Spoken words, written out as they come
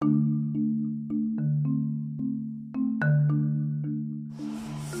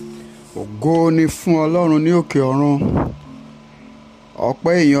Ògo ni fún Ọlọ́run ní òkè ọ̀run.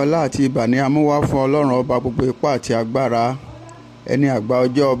 Ọpẹ́ ìyìn ọlá àti ìbà ni a mú wá fún Ọlọ́run ọba gbogbo ipá àti agbára, ẹni àgbà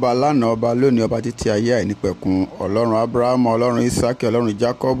ọjọ́, ọba lánàá, ọba lónìí, ọba títí ayé àìnípẹ̀kun. Ọlọ́run Ábúráhámù, Ọlọ́run Ísákì, Ọlọ́run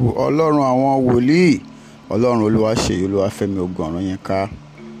Jákọ́bù, Ọlọ́run àwọn wòlíì, Ọlọ́run Olúwaṣeyì, Olúwafẹ́mi ogun ọ̀run yín ká.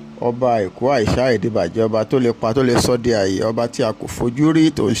 Ọba àìkú àìsá ìdíbàjẹ́, ọba tó lè pa tó lè sọ di ààyè, ọba tí a kò fojú rí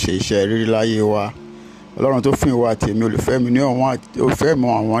tó ń ṣe iṣẹ́ rírí láyé wa. Ọlọ́run tó fún ìwọ àti èmi olùfẹ́ mi ní ọ̀wọ́n òfẹ́ mọ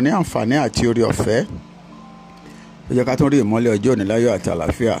àwọn ní àǹfààní àti oore ọ̀fẹ́. Ó jẹ́ ká tún rí ìmọ́lẹ̀ ọjọ́ òní láyọ̀ àti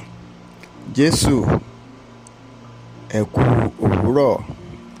àlàáfíà. Jésù, ẹ kú òwúrọ̀.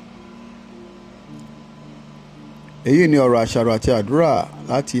 Èyí ni ọ̀rọ̀ àṣàrò àti àdúrà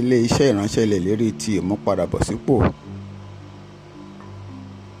láti ilé iṣẹ́ ìránṣẹ́ ilẹ̀ ìlérí ti ìmúpadàbọ̀sípò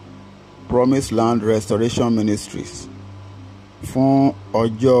Promise Land Restoration Ministries fún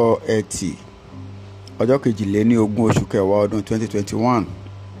ọjọ́ Ẹtì, ọjọ́ 22 oṣù kẹwàá ọdún 2021.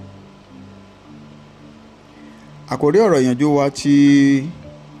 Àkòrí ọ̀rọ̀ ìyànjú wa ti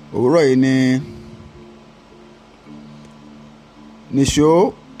òwúrọ̀ yìí ni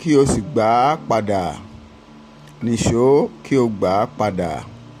nìṣó kí o sì gbà á padà. Nìṣó kí o gbà á padà.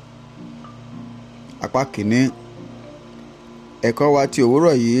 Apá kìíní. Ẹ̀kọ́ wa ti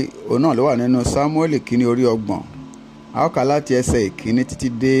òwúrọ̀ yìí òun náà ló wà nínú Sámúẹ́lì kìíní orí 30. A ó kà láti ẹsẹ̀ ìkíní títí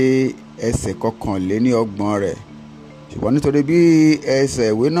dé ẹsẹ̀ 29 rẹ̀. Ṣùgbọ́n nítorí bí ẹsẹ̀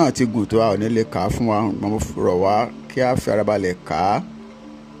ìwé náà ti gùn tó, a ò ní lè kà á fún wa, mo rọ̀ wá kí a fi ara balẹ̀ kà á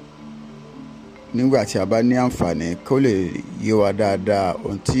nígbà tí a bá ní àǹfààní kó lè yé wa dáadáa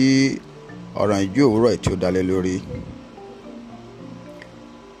ohun tí ọ̀rọ̀ ìjú òwúrọ̀ tí ó dálé lórí.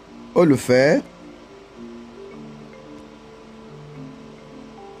 Olùfẹ́,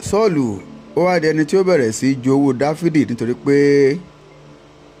 Sọ́ọ̀lù ó wá di ẹni tí ó bẹ̀rẹ̀ sí jowú Dáfídì nítorí pé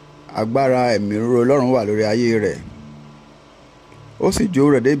agbára ẹ̀mí rúru Ọlọ́run wà lórí ayé rẹ̀. Ó sì jowú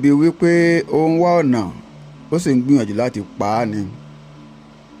rẹ̀ débi wípé ó ń wá ọ̀nà, ó sì ń gbìyànjú láti pa á ni.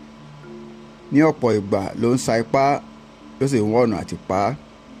 Ní ọ̀pọ̀ ìgbà ló ń sa ipá, ló sì ń wá ọ̀nà àti pa á.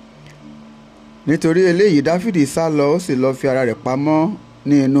 Nítorí eléyìí Dáfídì sá lọ, ó sì lọ fi ara rẹ̀ pamọ́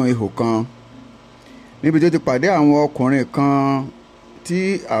ní inú ihò kan, níbi tó ti pàdé àwọn ọkùnrin kan tí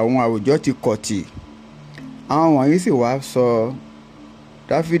àwọn àwùjọ ti kọ̀ tì. Àwọn wọ̀nyí sì wá sọ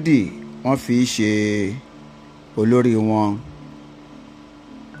Dáfídì, wọ́n fi ṣe olórí wọn.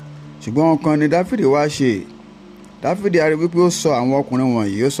 Ṣùgbọ́n nǹkan ni Dáfídì wá ṣe. Dáfídì a rí wípé ó sọ àwọn ọkùnrin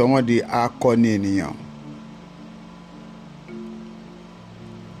wọ̀nyí, ó sọ wọ́n di akọni ènìyàn.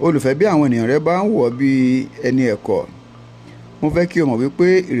 Olùfẹ́, bí àwọn ènìyàn rẹ bá ń wọ̀ bí ẹni ẹ̀kọ́, mo fẹ́ kí o mọ̀ wípé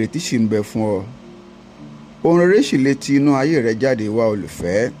ìrètí ṣì ń bẹ fún ọ. Ohun rere ṣì lè ti inú ayé rẹ jáde wá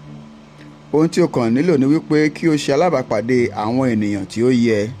olùfẹ́. Ohun tí o kàn nílò ni wípé kí o ṣe alábàápàdé àwọn ènìyàn tí ó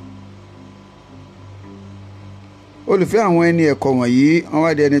yẹ. Olùfẹ́, àwọn ẹni ẹ̀kọ́ wọ̀nyí wọ́n wá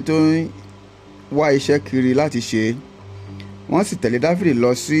di ẹni tó ń wá iṣẹ́ kiri láti ṣe. Wọ́n sì tẹ̀lé Dáfídì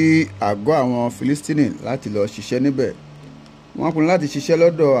lọ sí àgọ́ àwọn Fílístínì láti lọ ṣiṣẹ́ níbẹ̀. Wọ́n pinnu láti ṣiṣẹ́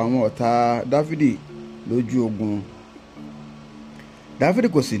lọ́dọ̀ àwọn ọ̀tá Dáfídì lójú ogun. Dáfídì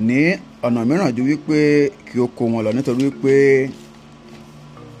kò sì ní ọ̀nà mìíràn ju wípé kí ó kó wọn lọ, nítorí wípé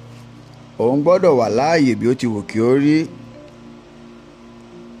òun gbọ́dọ̀ wà láàyè bí ó ti wù kí ó rí.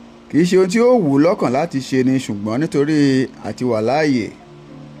 Kì í ṣe ohun tí ó wù lọ́kàn láti ṣe ni, ṣùgbọ́n nítorí àti wà láàyè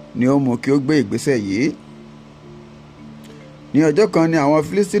ni ó mú kí ó gbé ìgbésẹ̀ yìí. Ní ọjọ́ kan ni àwọn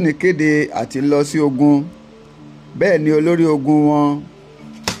Fílístínì kéde àti lọ sí ogun. Bẹ́ẹ̀ ni olórí ogun wọn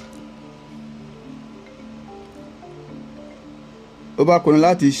ó bá pinnu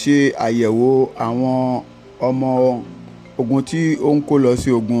láti ṣe àyẹ̀wò àwọn ọmọ ogun tí ó ń kó lọ sí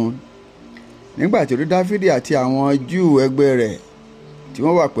ogun. Nígbà tí ó rí Dáfídì àti àwọn Júù ẹgbẹ́ rẹ̀ tí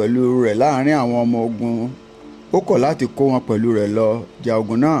wọ́n wà pẹ̀lú rẹ̀ láàrin àwọn ọmọ ogun, ó kọ̀ láti kó wọn pẹ̀lú rẹ̀ lọ ja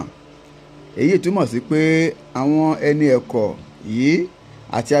ogun náà. Èyí túmọ̀ sí pé àwọn ẹni ẹ̀kọ́ yìí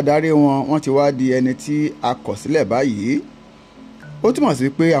àti adarí wọ́n ti wá di ẹni tí a kọ̀ sílẹ̀ báyìí. Ó túmọ̀ sí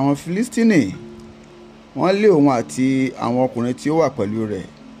pé àwọn Fílístínì wọ́n lé òun àti àwọn ọkùnrin tí ó wà pẹ̀lú rẹ̀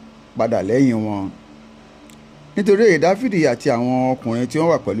padà lẹ́yìn wọn. Nítorí èyí Dáfídì àti àwọn ọkùnrin tí wọ́n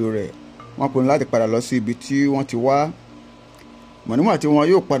wà pẹ̀lú rẹ̀ wọ́n pinnu láti padà lọ sí ibi tí wọ́n ti wá. Nígbà tí wọn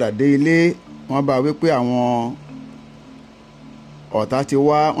yóò padà dé ilé, wọ́n bá wí pé àwọn ọ̀tá ti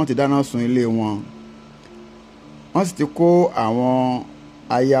wá, wọ́n ti dáná sun ilé wọn. Wọ́n sì ti kó àwọn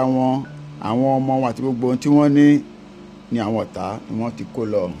aya wọn, àwọn ọmọ wọn àti gbogbo ohun tí wọ́n ní àwọn ọ̀tá ni wọ́n ti kó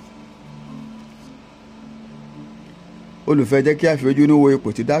lọ. Olùfẹ́, jẹ́ kí a fi ojú inú wo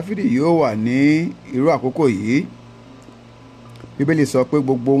ipò tí Dáfídì yóò wà ní irú àkókò yìí. Bíbélì sọ pé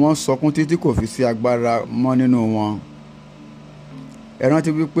gbogbo wọn sọkún títí kò fi sí agbára mọ́ nínú wọn. Ẹ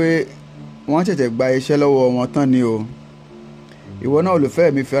rántí wípé wọ́n ṣẹ̀ṣẹ̀ gba iṣẹ́ lọ́wọ́ wọn tán ni o. ìwọ náà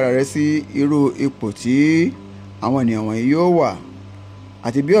olùfẹ́ mi fi ara rẹ sí irú ipò tí àwọn ènìyàn wọ̀nyí yóò wà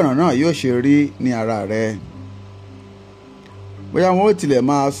àti bí ọ̀ràn náà yóò ṣe rí ní ara rẹ. Bóyá wọn ó tilẹ̀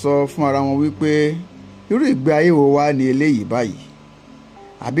máa sọ fún ara wọn wípé irú ìgbé ayé wo wá ní eléyìí báyìí,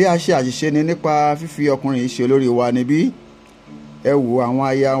 àbí a ṣe àṣìṣe ni nípa fífi ọkùnrin yìí ṣe olórí wa níbí. Ẹ wo àwọn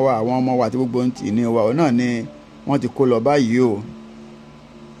aya wa, àwọn ọmọ wa àti gbogbo ìní wa náà ni wọ́n ti kó lọ báyìí o.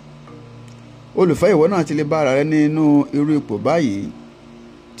 Olùfẹ́, ìwọ náà ti lè bá ara rẹ nínú irú ipò báyìí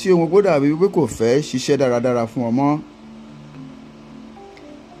tí ohun gbogbo dàbí wípé kò fẹ́ ṣiṣẹ́ dáradára fún ọ mọ́.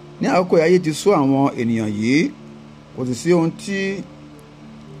 Ní àkókò ayé ti sú àwọn ènìyàn yìí, kò sì sí ohun tí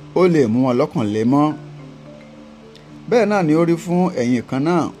ó lè mú wọn lọ́kàn lé mọ́. Bẹ́ẹ̀ náà ni ó rí fún ẹ̀yin kan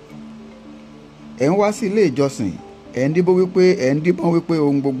náà. Ẹ ń wá sí ilé ìjọsìn, ẹ ń díbọ́n wípé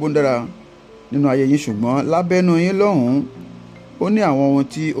ohun gbogbo ń dára nínú ayé yín, ṣùgbọ́n lábẹ́nú yín lọ́hùn-ún ó ní àwọn ohun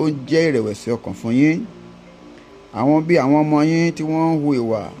tí ó ń jẹ́ ìrẹ̀wẹ̀sì ọkàn fún yín. Àwọn bí àwọn ọmọ yín tí wọ́n ń hu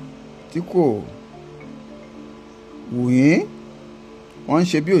ìwà tí kò wù yín, wọ́n ń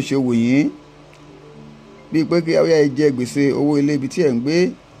ṣe bí ò ṣe wù yín, bíi pé kí ẹ jẹ gbèsè owó ilé ibi tí ẹ̀ ń gbé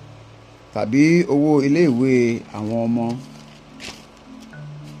tàbí owó ilé ìwé àwọn ọmọ.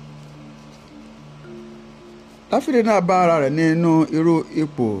 Dáfídì náà bá ara rẹ̀ nínú irú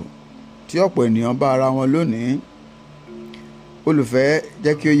ipò tí ọ̀pọ̀ ènìyàn bá ara wọn lónìí. Olùfẹ́,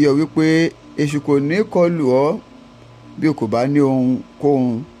 jẹ́ kí ó yé ọ wípé èṣù kò ní kọlù ọ́ bí o kò bá ní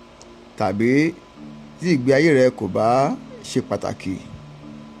ohunkóhun tàbí tí ìgbé ayé rẹ kò bá ṣe pàtàkì.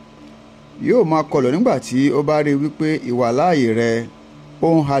 Yóò máa kọlù nígbà tí ó bá rí wípé ìwàláàyè rẹ ó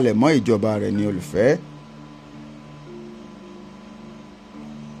ń halẹ̀ mọ́ ìjọba rẹ̀ ní olùfẹ́.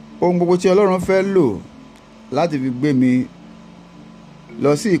 Ohun gbogbo tí Ọlọ́run fẹ́ lò láti fi gbé mi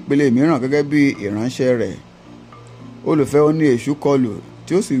lọ sí ìpele mìíràn gẹ́gẹ́ bí ìránṣẹ́ rẹ̀, olùfẹ́, ó ní èṣù kọlù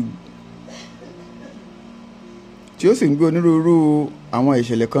tí ó sì ń gbé onírúurú àwọn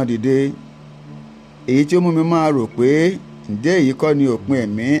ìṣẹ̀lẹ̀ kan dìde, èyí tí ó mú mi máa rò pé ǹjẹ́ èyí kọ́ ni òpin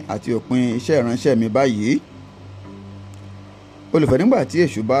ẹ̀mí àti òpin iṣẹ́ ìránṣẹ́ mi báyìí. Olùfẹ́, nígbà tí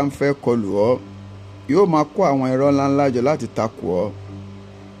èṣù bá ń fẹ́ kọlù ọ́, yóò máa kó àwọn irọ́ ńláńlá jọ láti takò ọ́.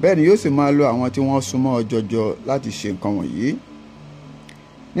 Bẹ́ẹ̀ ni yóò sì máa lo àwọn tí wọ́n súnmọ́ ọ jọjọ láti ṣe nǹkan wọ̀nyí.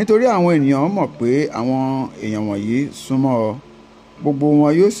 Nítorí àwọn ènìyàn mọ̀ pé àwọn èèyàn wọ̀nyí súnmọ́ ọ, gbogbo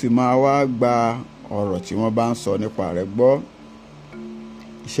wọn yóò sì máa wá gba ọ̀rọ̀ tí wọ́n bá ń sọ nípa rẹ̀ gbọ́.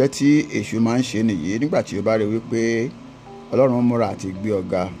 Iṣẹ́ tí èṣù máa ń ṣe nìyí nígbà tí ó bá rí wípé Ọlọ́run múra àti gbé ọ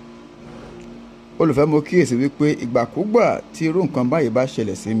ga. Olùfẹ́, mo kíyèsí wípé ìgbàkúgbà tí irú nǹkan báyìí bá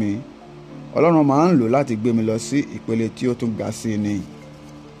ṣẹlẹ̀ sí mi, Ọlọ́run máa ń lò láti gbé mi lọ sí ìpele tí ó tún ga sí ni.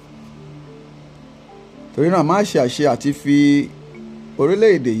 Torí náà má ṣe àṣe àti fi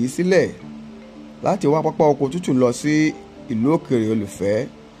orílẹ̀-èdè yìí sílẹ̀ láti wá pápá ọkọ̀ òtútù lọ sí ìlú òkèèrè, olùfẹ́,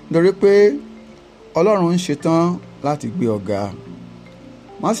 nítorí pé Ọlọ́run ń ṣetán láti gbé ọ ga.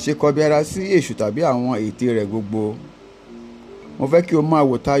 Má sì ṣe kọbi ara sí èṣù tàbí àwọn ète rẹ̀ gbogbo. Mo fẹ́ kí o máa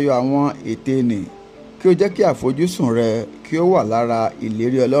wò tayọ àwọn ète nì, kí o jẹ́ kí àfojúsùn rẹ kí ó wà lára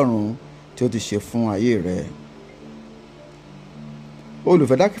ìlérí Ọlọ́run tí ó ti ṣe fún ayé rẹ.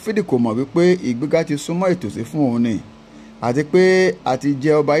 Olùfẹ́, Dáfídì kò mọ̀ wípé ìgbéga ti súnmọ́ ìtòsí fún òun ni, àti pé àti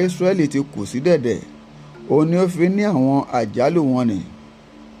jẹ ọba Ísírẹ́lì ti kù sí dẹ̀dẹ̀. Òun ni ó fi ní àwọn àjálù wọn nì.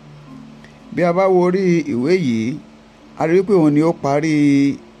 Bí a bá wo orí ìwé yìí, a rí wípé òun ni ó parí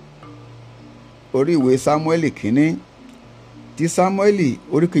orí ìwé Sámúẹ́lì kínní, tí Sámúẹ́lì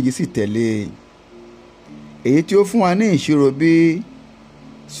orí kejì sì tẹ̀lé, èyí tí ó fún wa ní ìṣirò bí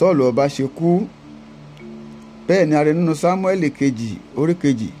Sọ́ọ̀lù ọba ṣe kú. Bẹ́ẹ̀ ni a rí nínú Sámúẹ́lì kejì orí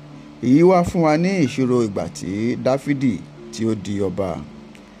kejì, èyí wá fún wa ní ìṣirò ìgbà tí Dáfídì tí ó di ọba.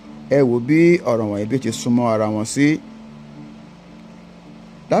 Ẹ wò bí ọ̀rọ̀ wọ̀nyí bí ó ti súnmọ́ ara wọn sí.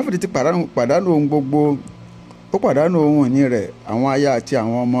 Dáfídì ti pàdánù ohun gbogbo. Ó pàdánù ohun ìní rẹ̀, àwọn aya àti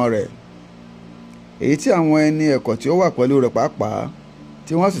àwọn ọmọ rẹ̀, èyí tí àwọn ẹni ẹ̀kọ́ tí ó wà pẹ̀lú rẹ̀ pàápàá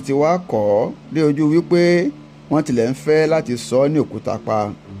tí wọ́n sì ti wá kọ̀ ọ́ dé ojú wípé wọ́n tilẹ̀ ń fẹ́ láti sọ ọ́ ní òkúta pa.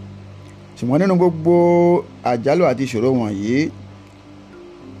 Ṣùgbọ́n nínú gbogbo àjálù àti ìṣòro wọ̀nyí,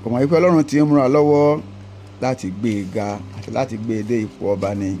 kò mọ̀ wípé Ọlọ́run ti ń múra lọ́wọ́ láti gbé e ga àti láti gbé e dé ipò ọba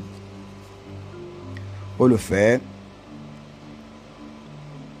ni. Olùfẹ́,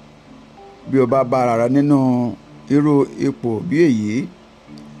 bí o bá bá ara rẹ nínú irú ipò bí èyí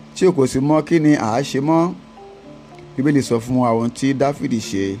tí o kò sì mọ̀ kí ni àá ṣe mọ́, Bíbélì sọ fún wa ohun tí Dáfídì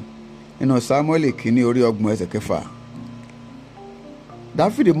ṣe nínú Sámúẹ́lì kínní orí 30 ẹsẹ̀ 6.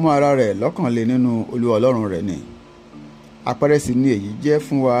 Dáfídì mú ara rẹ̀ lọ́kàn le nínú Olúwa Ọlọ́run rẹ̀ ni. Àpẹẹrẹ sì ni èyí jẹ́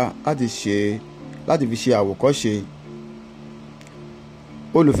fún wa láti fi ṣe àwòkọ́ṣe.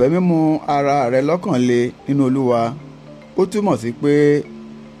 Olùfẹ́, mímú ara rẹ̀ lọ́kàn le nínú Olúwa ó túmọ̀ sí pé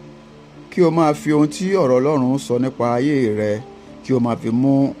kí o máa fi ohun tí ọ̀rọ̀ Ọlọ́run sọ nípa ayé rẹ kí o máa fi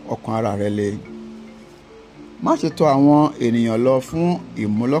mú ọkàn ara rẹ le. Má ṣe tọ̀ àwọn ènìyàn lọ fún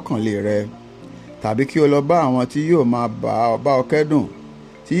ìmúlọ́kànle rẹ, tàbí kí o lọ bá àwọn tí yóò máa bá ọ kẹ́dùn,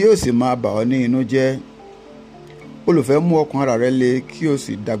 tí yóò sì máa bà ọ́ ní inú jẹ́. Olùfẹ́, mú ọkàn ara rẹ le kí o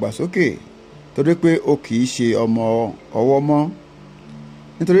sì dàgbàsókè, torí pé o kì í ṣe ọmọ ọwọ́ mọ́.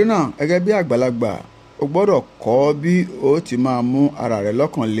 Nítorí náà, gẹ́gẹ́ bí àgbàlagbà, o gbọ́dọ̀ kọ́ bí o ti máa mú ara rẹ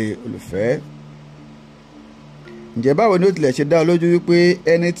lọ́kàn le, olùfẹ́. Ǹjẹ́ báwo ni ó tilẹ̀ ṣe dá ọ lójú wípé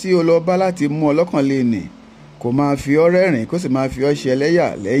ẹni tí o lọ bá láti mú ọ lọ́kàn le nì kò máa fi ọ́ rẹ́rìn kó sì máa fi ọ́ ṣe ẹlẹ́yà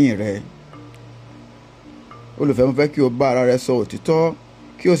lẹ́yìn rẹ? Olùfẹ́, mo fẹ́ kí o bá ara rẹ sọ òtítọ́,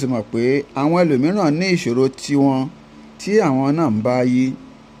 kí o sì mọ̀ pé àwọn ẹlòmíràn ní ìṣòro tiwọn tí àwọn náà ń bá yí.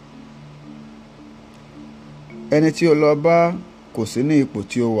 Ẹni tí o lọ bá kò sí ní ipò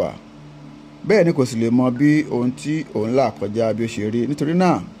tí o wà, bẹ́ẹ̀ ni kò sì lè mọ bí ohun tí òun là kọjá bí ó ṣe rí. Nítorí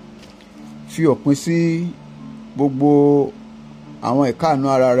náà, fi òpin sí gbogbo àwọn ìkáàánú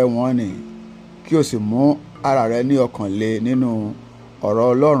ara rẹ wọ̀nyí, kí o sì mú ara rẹ ní ọkàn le nínú ọ̀rọ̀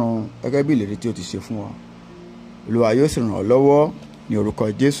Ọlọ́run gẹ́gẹ́ bí ìlérí tí ó ti ṣe fún ọ. Olúwa yóò sì ràn ọ́ lọ́wọ́ ní orúkọ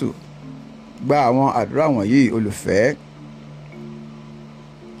Jésù. Gba àwọn àdúrà wọ̀nyí, olùfẹ́.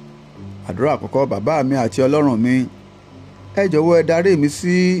 Àdúrà àkọ́kọ́: bàbá mi àti Ọlọ́run mi, ẹ jọ̀wọ́ ẹ darí mi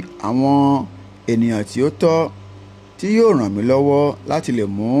sí àwọn ènìyàn tí ó tọ́, tí yóò ràn mí lọ́wọ́ láti lè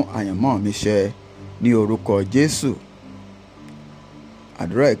mú àyànmọ́ mi ṣẹ ní orúkọ Jésù.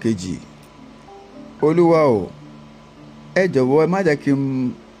 Àdúrà ìkejì: Olúwa o, ẹ jọ̀wọ́ ẹ má jẹ́ kí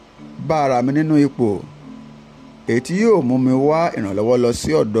n bá ara mi nínú ipò èyí tí yóò mú mi wá ìrànlọ́wọ́ lọ sí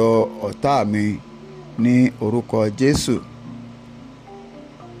ọ̀dọ̀ ọ̀tá mi ní orúkọ Jésù.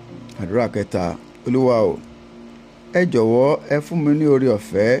 Àdúrà kẹta: Olúwa o, ẹ jọ̀wọ́ ẹ fún mi ní oore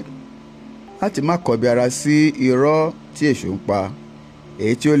ọ̀fẹ́ láti má kọbi ara sí irọ́ tí èṣù ń pa,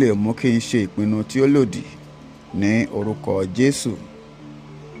 èyí tí ó lè mú kí n ṣe ìpinnu tí ó lòdì ní orúkọ Jésù.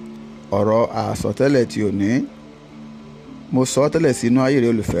 Ọ̀rọ̀ àsọtẹ́lẹ̀ tí òní, mo sọ tẹ́lẹ̀ sínú ayé rẹ,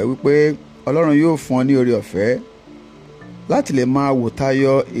 olùfẹ́, wípé Ọlọ́run yóò fún ọ ní oore ọ̀fẹ́ láti lè máa wò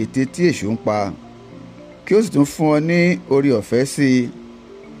tayọ ète tí èṣù ń pa, kí ó sì tún fún ọ ní oore ọ̀fẹ́ sí i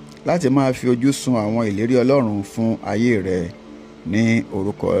láti máa fi ojú sun àwọn ìlérí Ọlọ́run fún ayé rẹ ní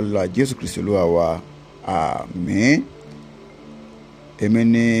orúkọ ńlá Jésù Kristi Olúwa wa. Àmín. Èmi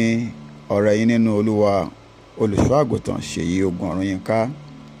ni ọ̀rẹ́ yín nínú Olúwa, olùṣọ́ àgùntàn Ṣèyí Ogun Ọ̀rúnyìnká.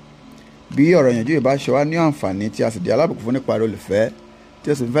 Bí ọ̀rọ̀ ìyànjú yìí bá ṣe wá ní àǹfààní tí a sì di alábùkún fún nípa olùfẹ́,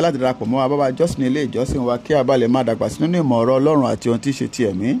 tí o sì fẹ́ láti darapọ̀ mọ́ wa bá wa jọ́sìn ní ilé ìjọsìn wa, kí a bá lè máa dàgbà sí nínú ìmọ̀ ọ̀rọ̀ Ọlọ́run àti ohun tí í ṣe ti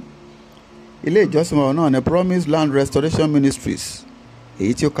ẹ̀mí. Ilé ìjọsìn wa náà ni Promise Land Restoration Ministries,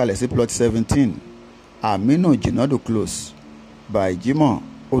 èyí tí ó kalẹ̀ sí plot 17 Aminu Jinadu Close by Jimoh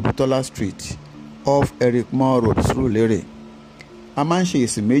Odutola Street off Eric Moore Road, Surulere. A máa ń ṣe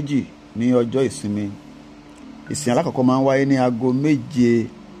ìsìn méjì ní ọjọ́ ìsinmi. Ìsìn alákọ̀ọ́kọ́ máa ń wáyé ní aago 7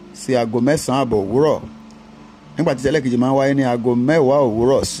 sí aago 9 àbọ̀ òwúrọ̀, nígbà tí ẹlẹ́kejì máa ń wáyé ní aago 10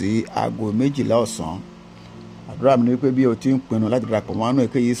 òwúrọ̀ sí aago 12 ọ̀sán. Àdúrà mi ni wípé bí o ti ń pinnu láti darapọ̀ mọ́ àánú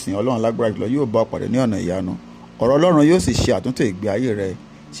èkéyìí ìsìn, Ọlọ́run lágbára jùlọ yóò bá ọ pàdé ní ọ̀nà ìyanu. Ọ̀rọ̀ Ọlọ́run yóò sì ṣe àtúntò ìgbé ayé rẹ,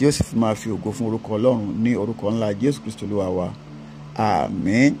 tí yóò sì fi máa fi ògo fún orúkọ Ọlọ́run ní orúkọ ńlá Jésù Kristi Olúwa wa.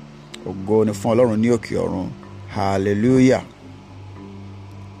 Àmín. Ògo ni fún Ọlọ́run ní òkè ọ̀run. Hallelujah.